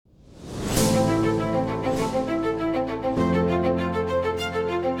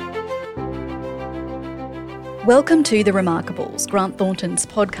Welcome to The Remarkables, Grant Thornton's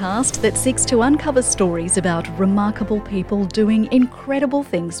podcast that seeks to uncover stories about remarkable people doing incredible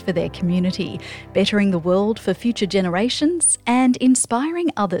things for their community, bettering the world for future generations and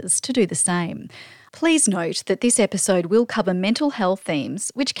inspiring others to do the same. Please note that this episode will cover mental health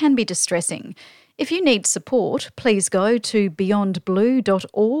themes, which can be distressing. If you need support, please go to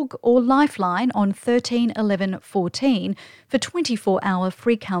beyondblue.org or Lifeline on 13 11 14 for 24-hour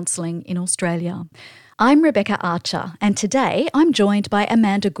free counselling in Australia. I'm Rebecca Archer, and today I'm joined by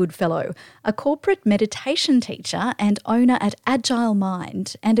Amanda Goodfellow, a corporate meditation teacher and owner at Agile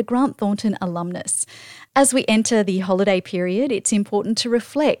Mind and a Grant Thornton alumnus. As we enter the holiday period, it's important to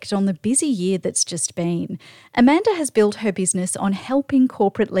reflect on the busy year that's just been. Amanda has built her business on helping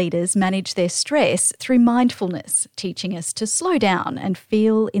corporate leaders manage their stress through mindfulness, teaching us to slow down and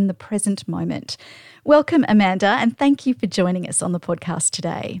feel in the present moment. Welcome, Amanda, and thank you for joining us on the podcast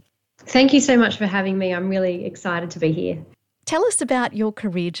today. Thank you so much for having me. I'm really excited to be here. Tell us about your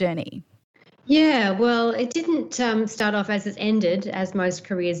career journey. Yeah, well, it didn't start off as it ended, as most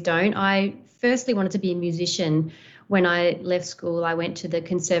careers don't. I firstly wanted to be a musician. When I left school, I went to the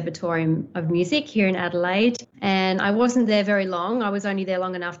Conservatorium of Music here in Adelaide, and I wasn't there very long. I was only there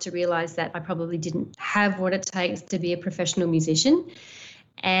long enough to realise that I probably didn't have what it takes to be a professional musician,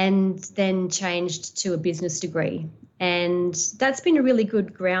 and then changed to a business degree. And that's been a really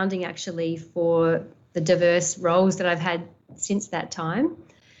good grounding actually for the diverse roles that I've had since that time.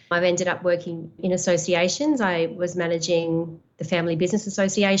 I've ended up working in associations. I was managing the Family Business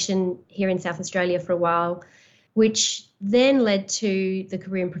Association here in South Australia for a while, which then led to the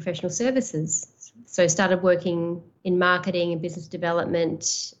career in professional services. So started working in marketing and business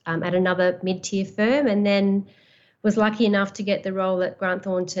development at another mid-tier firm, and then was lucky enough to get the role at Grant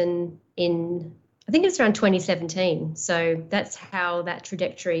Thornton in, I think it's around 2017. So that's how that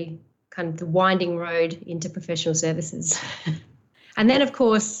trajectory, kind of the winding road into professional services. And then, of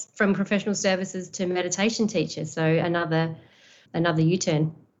course, from professional services to meditation teacher. So another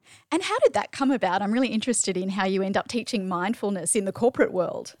U-turn. And how did that come about? I'm really interested in how you end up teaching mindfulness in the corporate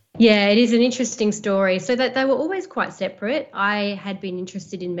world. Yeah, it is an interesting story. So that they were always quite separate. I had been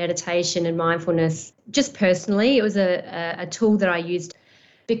interested in meditation and mindfulness just personally. It was a tool that I used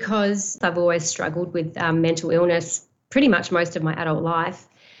because I've always struggled with mental illness pretty much most of my adult life.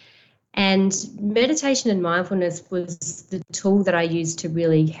 And meditation and mindfulness was the tool that I used to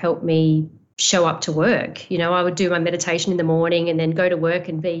really help me show up to work. You know, I would do my meditation in the morning and then go to work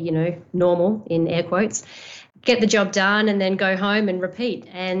and be, normal in air quotes, get the job done and then go home and repeat.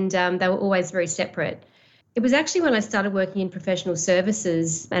 And they were always very separate. It was actually when I started working in professional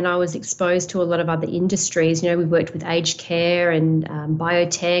services and I was exposed to a lot of other industries. We worked with aged care and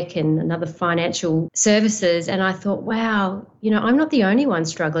biotech and another financial services. And I thought, wow, I'm not the only one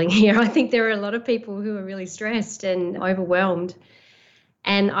struggling here. I think there are a lot of people who are really stressed and overwhelmed.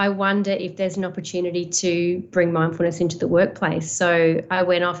 And I wonder if there's an opportunity to bring mindfulness into the workplace. So I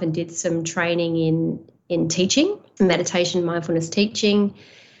went off and did some training in teaching, meditation, mindfulness teaching,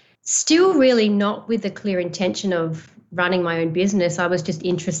 still really not with the clear intention of running my own business. I was just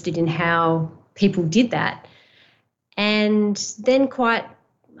interested in how people did that. And then quite,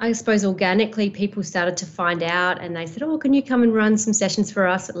 I suppose, organically, people started to find out and they said, oh, can you come and run some sessions for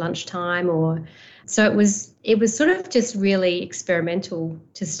us at lunchtime? So it was sort of just really experimental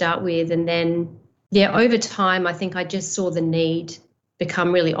to start with. And then, over time, I think I just saw the need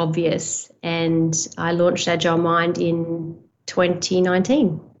become really obvious. And I launched Agile Mind in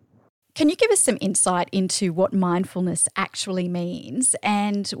 2019. Can you give us some insight into what mindfulness actually means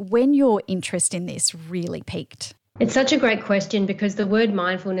and when your interest in this really peaked? It's such a great question because the word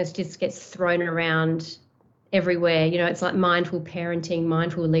mindfulness just gets thrown around everywhere. It's like mindful parenting,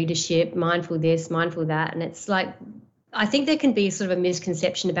 mindful leadership, mindful this, mindful that. And it's like, I think there can be sort of a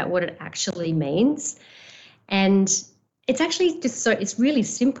misconception about what it actually means. And it's actually it's really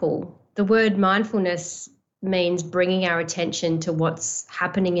simple. The word mindfulness means bringing our attention to what's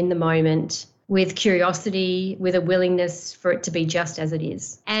happening in the moment with curiosity, with a willingness for it to be just as it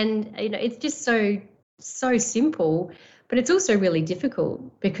is. And, it's just so simple, but it's also really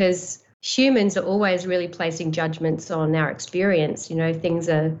difficult because humans are always really placing judgments on our experience. Things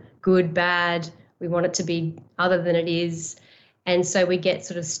are good, bad. We want it to be other than it is. And so we get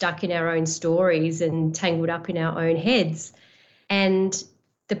sort of stuck in our own stories and tangled up in our own heads. And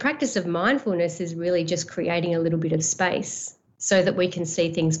the practice of mindfulness is really just creating a little bit of space so that we can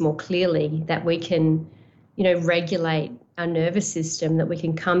see things more clearly, that we can, regulate our nervous system, that we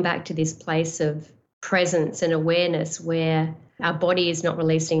can come back to this place of presence and awareness where our body is not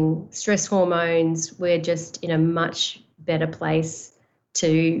releasing stress hormones. We're just in a much better place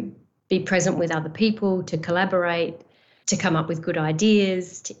to be present with other people, to collaborate, to come up with good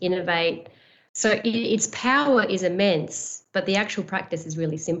ideas, to innovate. So its power is immense, but the actual practice is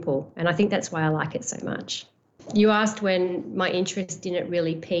really simple. And I think that's why I like it so much. You asked when my interest in it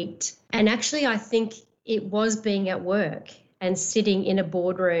really peaked. And actually, I think it was being at work and sitting in a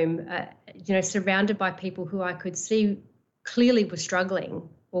boardroom, surrounded by people who I could see clearly were struggling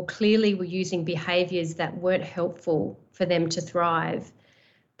or clearly were using behaviours that weren't helpful for them to thrive,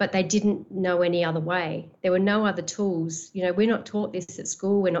 but they didn't know any other way. There were no other tools. We're not taught this at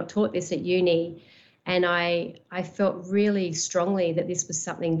school. We're not taught this at uni. And I felt really strongly that this was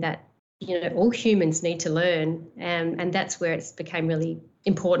something that, all humans need to learn. And that's where it became really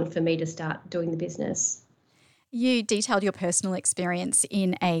important for me to start doing the business. You detailed your personal experience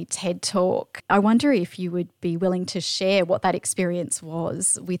in a TED Talk. I wonder if you would be willing to share what that experience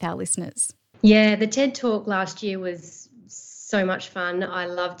was with our listeners. Yeah, the TED Talk last year was so much fun. I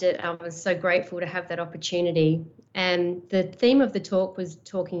loved it. I was so grateful to have that opportunity. And the theme of the talk was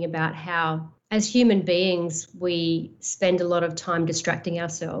talking about how, as human beings, we spend a lot of time distracting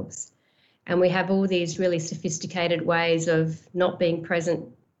ourselves. And we have all these really sophisticated ways of not being present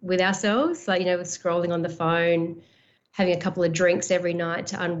with ourselves, like, scrolling on the phone, having a couple of drinks every night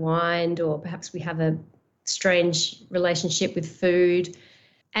to unwind, or perhaps we have a strange relationship with food.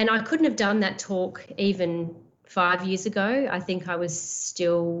 And I couldn't have done that talk even 5 years ago. I think I was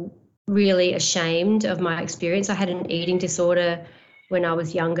still really ashamed of my experience. I had an eating disorder when I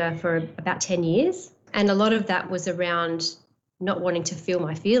was younger for about 10 years. And a lot of that was around not wanting to feel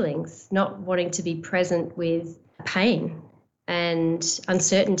my feelings, not wanting to be present with pain and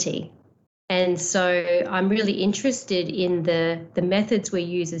uncertainty. And so I'm really interested in the methods we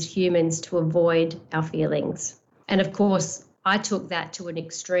use as humans to avoid our feelings. And of course, I took that to an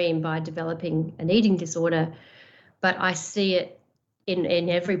extreme by developing an eating disorder, but I see it in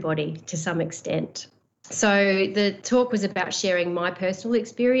everybody to some extent. So the talk was about sharing my personal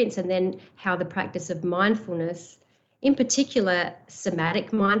experience and then how the practice of mindfulness, in particular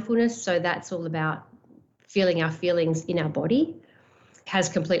somatic mindfulness, so that's all about feeling our feelings in our body, has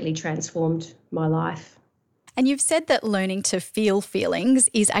completely transformed my life. And you've said that learning to feel feelings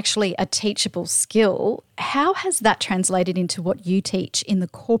is actually a teachable skill. How has that translated into what you teach in the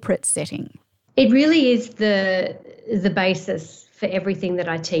corporate setting? It really is the basis for everything that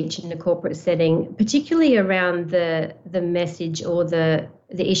I teach in the corporate setting, particularly around the message or the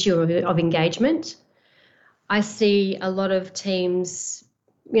issue of engagement. I see a lot of teams,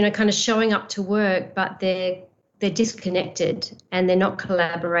 kind of showing up to work, but they're disconnected and they're not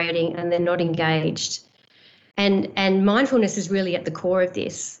collaborating and they're not engaged. And mindfulness is really at the core of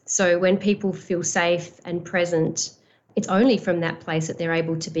this. So when people feel safe and present, it's only from that place that they're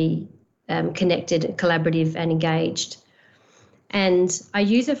able to be connected, collaborative and engaged. And I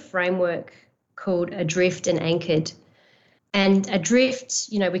use a framework called adrift and anchored. And adrift,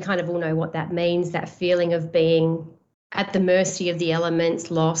 we kind of all know what that means, that feeling of being at the mercy of the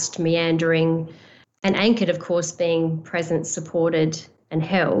elements, lost, meandering, and anchored, of course, being present, supported and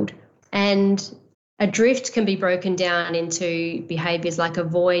held. And adrift can be broken down into behaviours like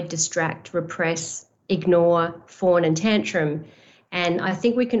avoid, distract, repress, ignore, fawn and tantrum. And I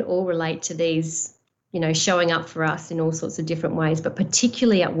think we can all relate to these, showing up for us in all sorts of different ways, but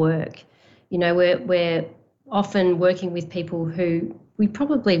particularly at work. We're often working with people who we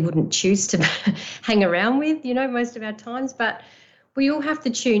probably wouldn't choose to hang around with, most of our times, but we all have to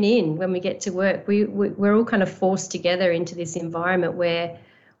tune in when we get to work. We're all kind of forced together into this environment where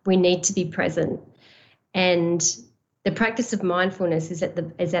we need to be present. And the practice of mindfulness is at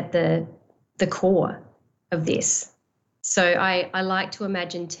the core of this. So I like to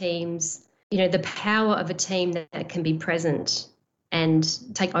imagine teams, the power of a team that can be present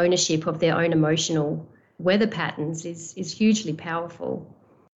and take ownership of their own emotional weather patterns is hugely powerful.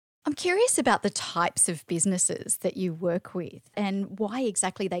 I'm curious about the types of businesses that you work with and why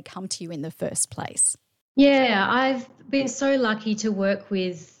exactly they come to you in the first place. Yeah, I've been so lucky to work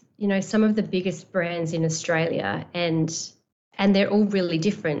with, some of the biggest brands in Australia and they're all really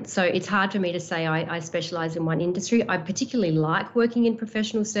different. So it's hard for me to say I specialise in one industry. I particularly like working in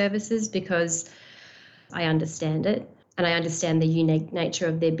professional services because I understand it and I understand the unique nature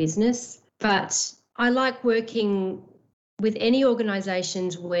of their business. But I like working with any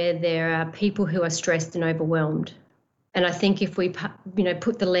organisations where there are people who are stressed and overwhelmed. And I think if we,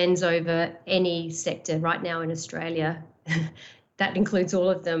 put the lens over any sector right now in Australia, that includes all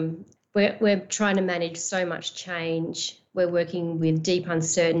of them, we're trying to manage so much change. We're working with deep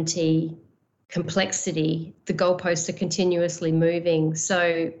uncertainty, complexity. The goalposts are continuously moving.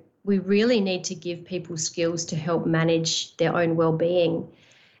 So we really need to give people skills to help manage their own well-being.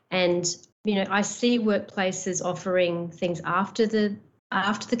 And, I see workplaces offering things after the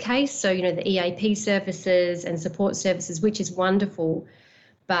case. So, the EAP services and support services, which is wonderful,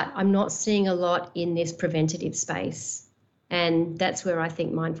 but I'm not seeing a lot in this preventative space. And that's where I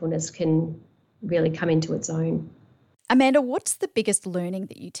think mindfulness can really come into its own. Amanda, what's the biggest learning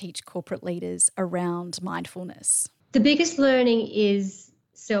that you teach corporate leaders around mindfulness? The biggest learning is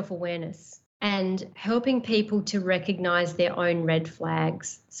self-awareness and helping people to recognize their own red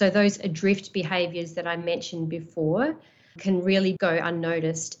flags. So those adrift behaviors that I mentioned before can really go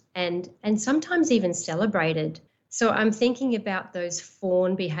unnoticed and sometimes even celebrated. So I'm thinking about those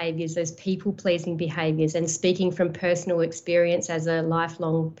fawn behaviors, those people-pleasing behaviors, and speaking from personal experience as a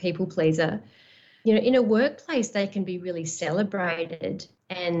lifelong people pleaser. In a workplace, they can be really celebrated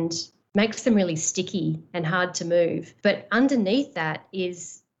and makes them really sticky and hard to move. But underneath that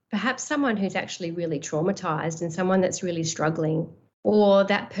is perhaps someone who's actually really traumatized and someone that's really struggling, or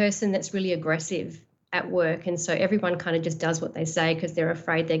that person that's really aggressive at work. And so everyone kind of just does what they say because they're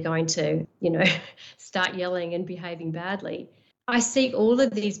afraid they're going to, start yelling and behaving badly. I see all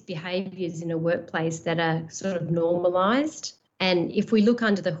of these behaviors in a workplace that are sort of normalized. And if we look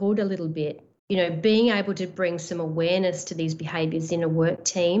under the hood a little bit, being able to bring some awareness to these behaviours in a work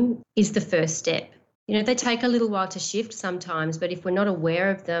team is the first step. They take a little while to shift sometimes, but if we're not aware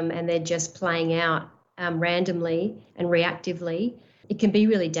of them and they're just playing out randomly and reactively, it can be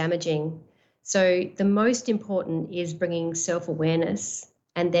really damaging. So the most important is bringing self-awareness,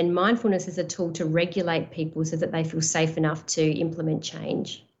 and then mindfulness is a tool to regulate people so that they feel safe enough to implement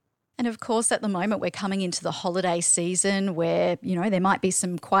change. And of course, at the moment, we're coming into the holiday season where, there might be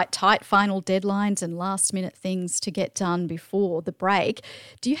some quite tight final deadlines and last minute things to get done before the break.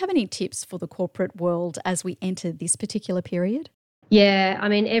 Do you have any tips for the corporate world as we enter this particular period? Yeah,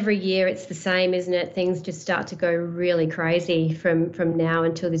 every year it's the same, isn't it? Things just start to go really crazy from now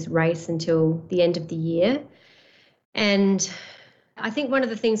until this race until the end of the year. And I think one of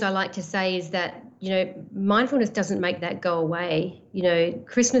the things I like to say is that, mindfulness doesn't make that go away.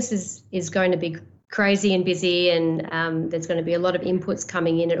 Christmas is going to be crazy and busy, and there's going to be a lot of inputs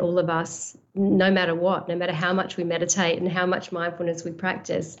coming in at all of us, no matter what, no matter how much we meditate and how much mindfulness we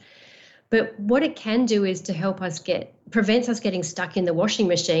practice. But what it can do is to help us prevents us getting stuck in the washing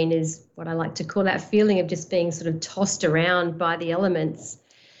machine, is what I like to call that feeling of just being sort of tossed around by the elements.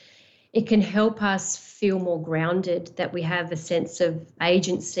 It can help us feel more grounded, that we have a sense of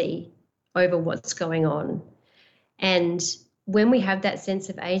agency over what's going on. And when we have that sense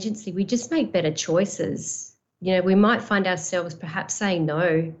of agency, we just make better choices. We might find ourselves perhaps saying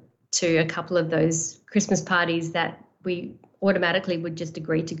no to a couple of those Christmas parties that we automatically would just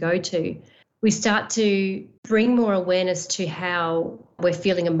agree to go to. We start to bring more awareness to how we're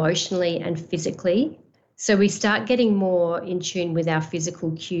feeling emotionally and physically. So we start getting more in tune with our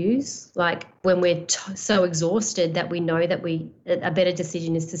physical cues, like when we're so exhausted that we know that a better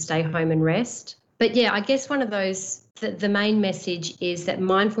decision is to stay home and rest. But yeah, I guess one of those, the main message is that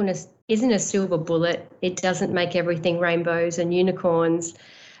mindfulness isn't a silver bullet. It doesn't make everything rainbows and unicorns,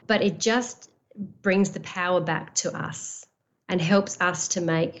 but it just brings the power back to us and helps us to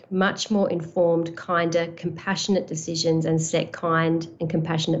make much more informed, kinder, compassionate decisions and set kind and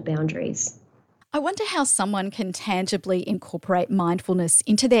compassionate boundaries. I wonder how someone can tangibly incorporate mindfulness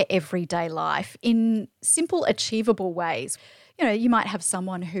into their everyday life in simple, achievable ways. You might have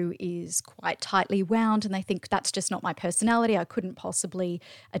someone who is quite tightly wound and they think that's just not my personality. I couldn't possibly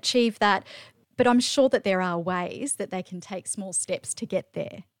achieve that. But I'm sure that there are ways that they can take small steps to get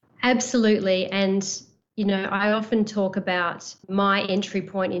there. Absolutely. And, I often talk about my entry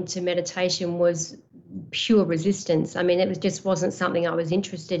point into meditation was pure resistance. It just wasn't something I was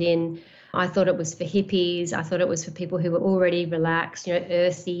interested in. I thought it was for hippies. I thought it was for people who were already relaxed,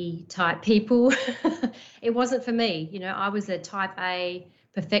 earthy type people. It wasn't for me. I was a type A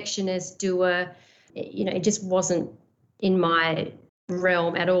perfectionist, doer. It just wasn't in my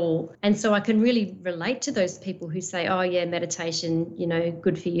realm at all. And so I can really relate to those people who say, oh yeah, meditation,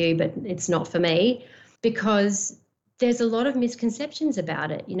 good for you, but it's not for me, because there's a lot of misconceptions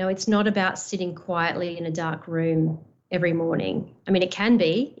about it. It's not about sitting quietly in a dark room every morning. It can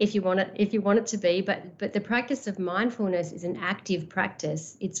be if you want it to be, but the practice of mindfulness is an active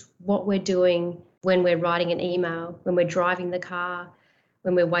practice. It's what we're doing when we're writing an email, when we're driving the car,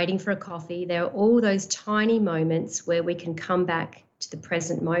 when we're waiting for a coffee. There are all those tiny moments where we can come back to the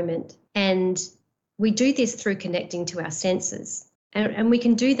present moment. And we do this through connecting to our senses. And we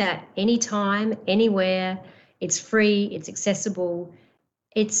can do that anytime, anywhere. It's free, it's accessible.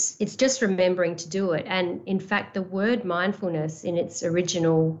 It's just remembering to do it. And in fact, the word mindfulness in its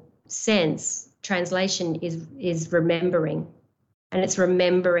original sense, translation is remembering. And it's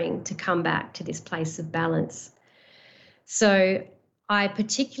remembering to come back to this place of balance. So I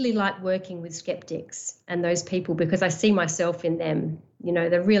particularly like working with skeptics and those people because I see myself in them.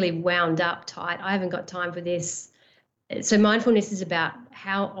 They're really wound up tight. I haven't got time for this. So mindfulness is about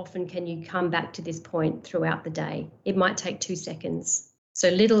how often can you come back to this point throughout the day. It might take 2 seconds. So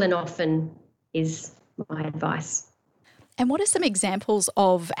little and often is my advice. And what are some examples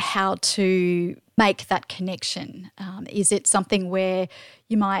of how to make that connection? Is it something where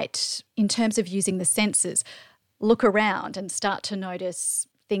you might, in terms of using the senses, look around and start to notice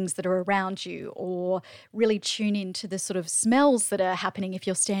things that are around you, or really tune into the sort of smells that are happening if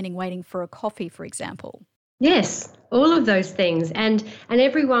you're standing waiting for a coffee, for example? Yes, all of those things. And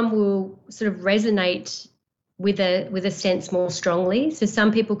everyone will sort of resonate with a sense more strongly. So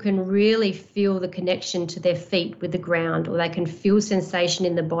some people can really feel the connection to their feet with the ground, or they can feel sensation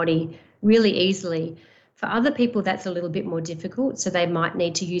in the body really easily. For other people, that's a little bit more difficult, so they might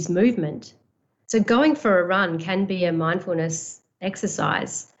need to use movement. So going for a run can be a mindfulness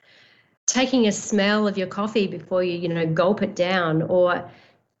exercise. Taking a smell of your coffee before you gulp it down, or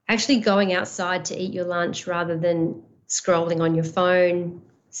actually going outside to eat your lunch rather than scrolling on your phone,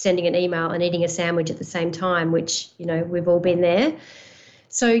 sending an email and eating a sandwich at the same time, which, we've all been there.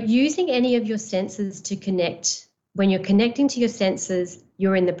 So using any of your senses to connect. When you're connecting to your senses,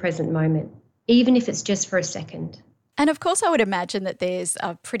 you're in the present moment, even if it's just for a second. And of course, I would imagine that there's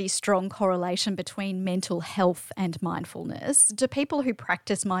a pretty strong correlation between mental health and mindfulness. Do people who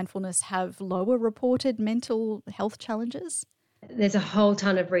practice mindfulness have lower reported mental health challenges? There's a whole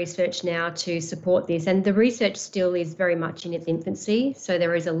ton of research now to support this, and the research still is very much in its infancy. So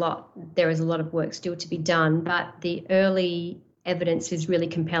there is a lot of work still to be done, but the early evidence is really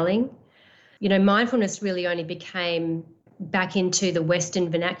compelling. Mindfulness really only became back into the Western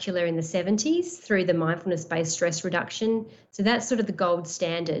vernacular in the 70s through the mindfulness-based stress reduction. So that's sort of the gold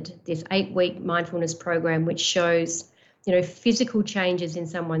standard, this 8-week mindfulness program, which shows, physical changes in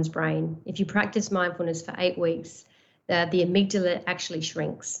someone's brain. If you practice mindfulness for 8 weeks, the amygdala actually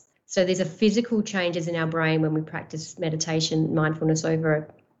shrinks. So there's a physical changes in our brain when we practice meditation, mindfulness over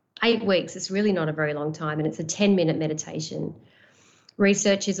 8 weeks. It's really not a very long time, and it's a 10-minute meditation.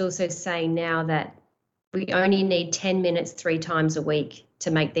 Research is also saying now that we only need 10 minutes 3 times a week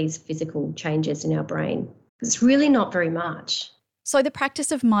to make these physical changes in our brain. It's really not very much. So the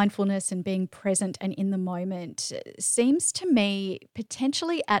practice of mindfulness and being present and in the moment seems to me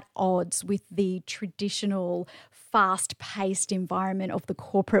potentially at odds with the traditional fast-paced environment of the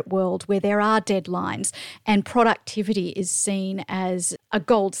corporate world where there are deadlines and productivity is seen as a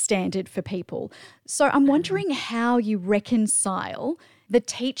gold standard for people. So I'm wondering how you reconcile the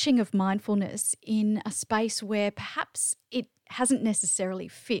teaching of mindfulness in a space where perhaps it hasn't necessarily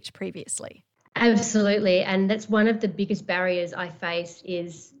fit previously. Absolutely. And that's one of the biggest barriers I face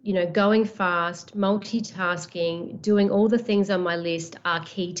is, going fast, multitasking, doing all the things on my list are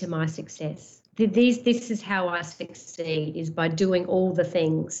key to my success. This is how I succeed, is by doing all the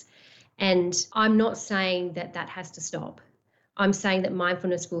things. And I'm not saying that has to stop. I'm saying that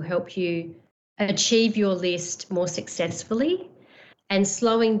mindfulness will help you achieve your list more successfully, and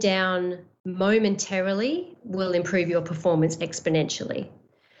slowing down momentarily will improve your performance exponentially.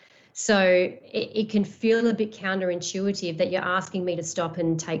 So it can feel a bit counterintuitive that you're asking me to stop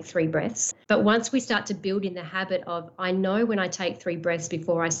and take 3 breaths. But once we start to build in the habit of, I know when I take 3 breaths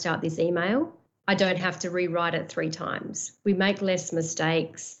before I start this email, I don't have to rewrite it 3 times. We make less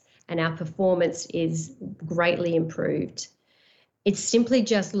mistakes and our performance is greatly improved. It's simply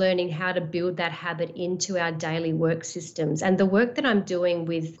just learning how to build that habit into our daily work systems. And the work that I'm doing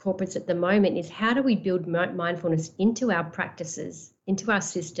with corporates at the moment is how do we build mindfulness into our practices, into our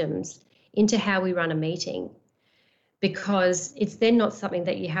systems, into how we run a meeting? Because it's then not something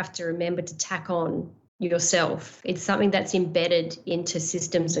that you have to remember to tack on yourself. It's something that's embedded into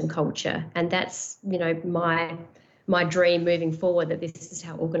systems and culture. And that's, my dream moving forward, that this is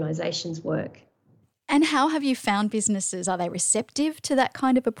how organisations work. And how have you found businesses? Are they receptive to that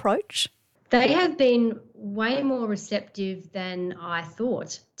kind of approach? They have been way more receptive than I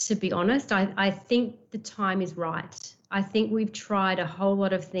thought, to be honest. I think the time is right. I think we've tried a whole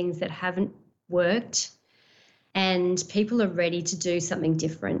lot of things that haven't worked, and people are ready to do something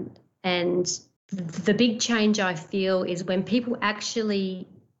different. And the big change I feel is when people actually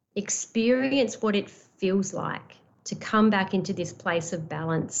experience what it feels like to come back into this place of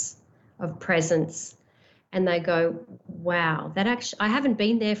balance, of presence, and they go, wow, I haven't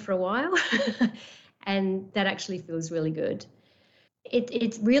been there for a while, and that actually feels really good.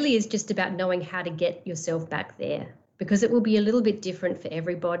 It really is just about knowing how to get yourself back there, because it will be a little bit different for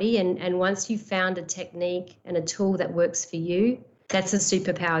everybody. And once you've found a technique and a tool that works for you, That's a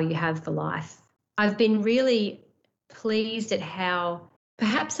superpower you have for life. I've been really pleased at how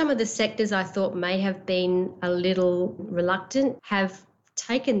perhaps some of the sectors I thought may have been a little reluctant have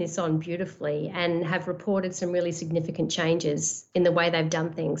taken this on beautifully and have reported some really significant changes in the way they've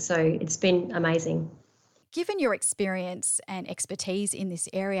done things. So it's been amazing. Given your experience and expertise in this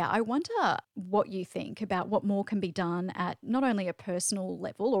area, I wonder what you think about what more can be done at not only a personal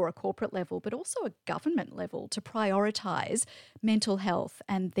level or a corporate level, but also a government level to prioritise mental health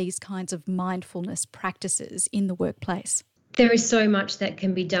and these kinds of mindfulness practices in the workplace. There is so much that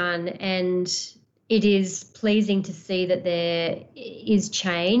can be done, and it is pleasing to see that there is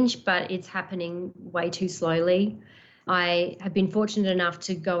change, but it's happening way too slowly. I have been fortunate enough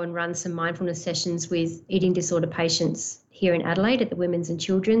to go and run some mindfulness sessions with eating disorder patients here in Adelaide at the Women's and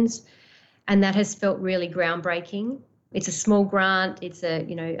Children's, and that has felt really groundbreaking. It's a small grant, it's a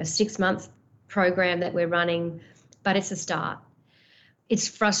 6-month program that we're running, but it's a start. It's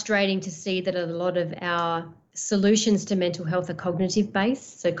frustrating to see that a lot of our solutions to mental health are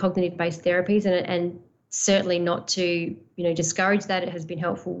cognitive-based, so cognitive-based therapies, and certainly not to discourage that. It has been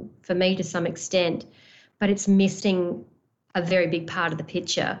helpful for me to some extent, but it's missing a very big part of the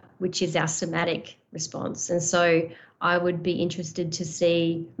picture, which is our somatic response. And so I would be interested to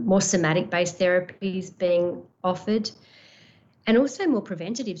see more somatic-based therapies being offered and also more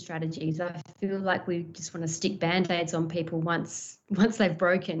preventative strategies. I feel like we just want to stick Band-Aids on people once they've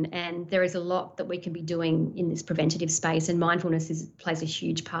broken, and there is a lot that we can be doing in this preventative space, and mindfulness plays a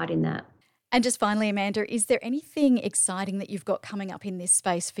huge part in that. And just finally, Amanda, is there anything exciting that you've got coming up in this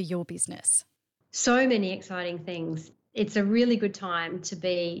space for your business? So many exciting things. It's a really good time to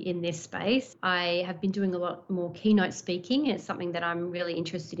be in this space. I have been doing a lot more keynote speaking. It's something that I'm really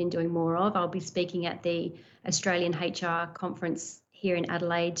interested in doing more of. I'll be speaking at the Australian HR conference here in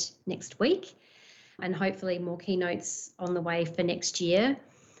Adelaide next week, and hopefully more keynotes on the way for next year.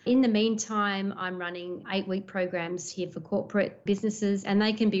 In the meantime, I'm running 8-week programs here for corporate businesses, and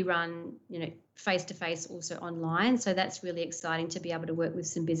they can be run, face-to-face, also online. So that's really exciting to be able to work with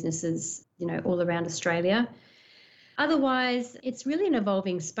some businesses, all around Australia. Otherwise, it's really an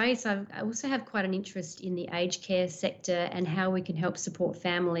evolving space. I also have quite an interest in the aged care sector and how we can help support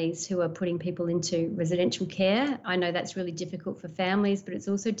families who are putting people into residential care. I know that's really difficult for families, but it's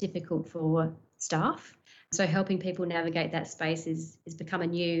also difficult for staff. So helping people navigate that space has become a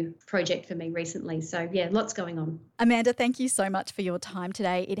new project for me recently. So yeah, lots going on. Amanda, thank you so much for your time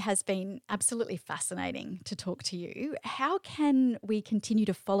today. It has been absolutely fascinating to talk to you. How can we continue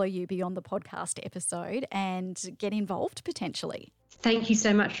to follow you beyond the podcast episode and get involved potentially? Thank you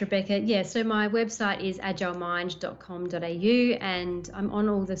so much, Rebecca. Yeah, so my website is agilemind.com.au, and I'm on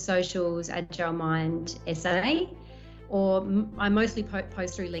all the socials, AgileMindSA, or I mostly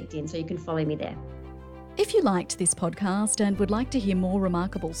post through LinkedIn, so you can follow me there. If you liked this podcast and would like to hear more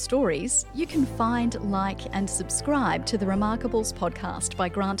remarkable stories, you can find, like and subscribe to the Remarkables podcast by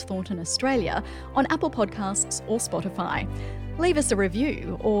Grant Thornton Australia on Apple Podcasts or Spotify. Leave us a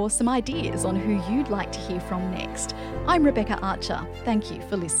review or some ideas on who you'd like to hear from next. I'm Rebecca Archer. Thank you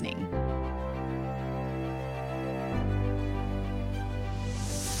for listening.